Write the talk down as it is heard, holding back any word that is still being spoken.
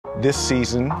This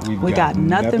season, we got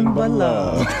nothing but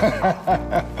love.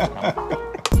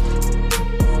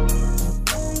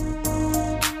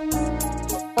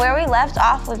 Where we left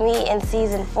off with me in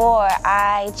season 4,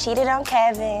 I cheated on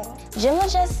Kevin.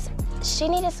 Jemma she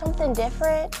needed something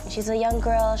different. She's a young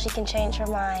girl, she can change her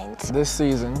mind. This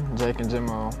season, Jake and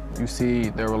Jemma, you see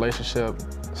their relationship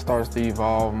starts to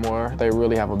evolve more. They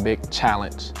really have a big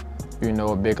challenge, you know,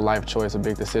 a big life choice, a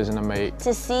big decision to make.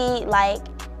 To see like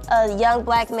a young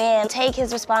black man take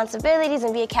his responsibilities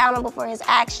and be accountable for his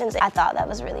actions, I thought that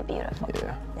was really beautiful.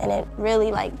 Yeah. And it really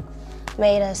like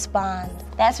made us bond.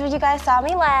 That's where you guys saw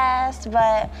me last,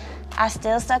 but I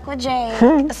still stuck with Jake.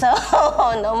 So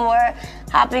no more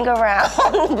hopping around,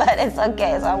 but it's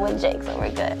okay, so I'm with Jake, so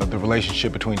we're good. The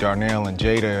relationship between Darnell and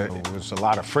Jada, it was a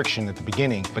lot of friction at the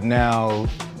beginning, but now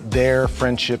their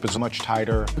friendship is much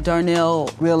tighter. Darnell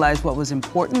realized what was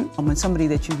important. When somebody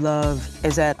that you love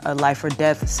is at a life or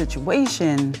death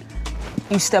situation,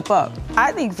 you step up.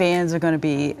 I think fans are gonna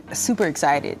be super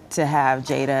excited to have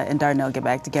Jada and Darnell get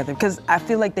back together because I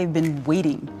feel like they've been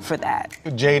waiting for that.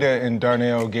 Jada and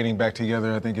Darnell getting back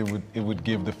together, I think it would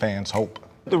give the fans hope.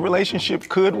 The relationship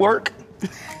could work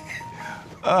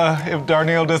if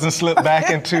Darnell doesn't slip back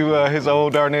into his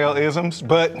old Darnell-isms,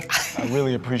 but I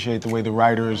really appreciate the way the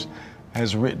writers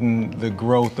has written the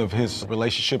growth of his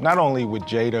relationship, not only with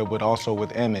Jada, but also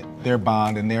with Emmett, their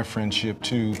bond and their friendship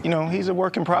too. You know, he's a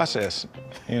work in process,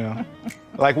 you know,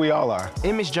 like we all are.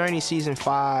 Emmett's journey, season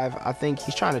 5, I think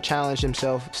he's trying to challenge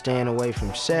himself, staying away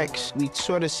from sex. We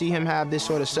sort of see him have this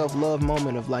sort of self-love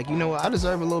moment of like, you know what, I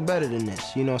deserve a little better than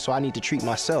this, you know, so I need to treat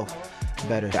myself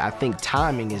better. I think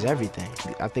timing is everything.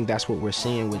 I think that's what we're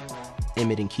seeing with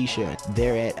Emmett and Kiesha.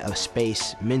 They're at a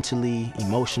space mentally,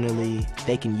 emotionally,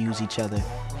 they can use each other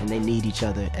and they need each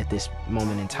other at this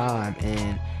moment in time,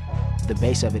 and the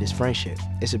base of it is friendship.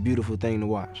 It's a beautiful thing to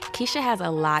watch. Kiesha has a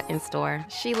lot in store.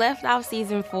 She left off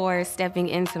season 4 stepping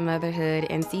into motherhood,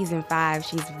 and season 5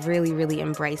 she's really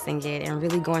embracing it and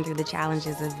really going through the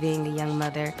challenges of being a young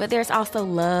mother. But there's also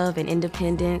love and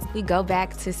independence. We go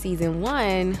back to season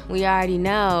 1, we already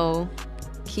know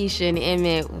Kiesha and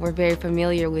Emmett were very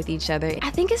familiar with each other. I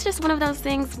think it's just one of those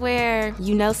things where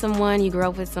you know someone, you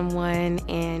grow up with someone,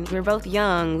 and we're both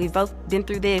young, we've both been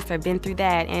through this or been through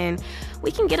that, and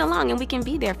we can get along and we can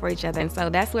be there for each other, and so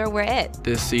that's where we're at.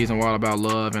 This season was all about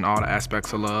love and all the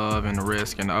aspects of love and the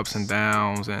risk and the ups and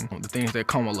downs and the things that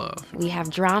come with love. We have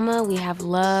drama, we have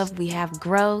love, we have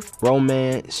growth.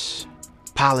 Romance,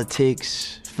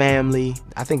 politics, family.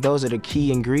 I think those are the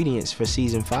key ingredients for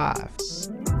season 5.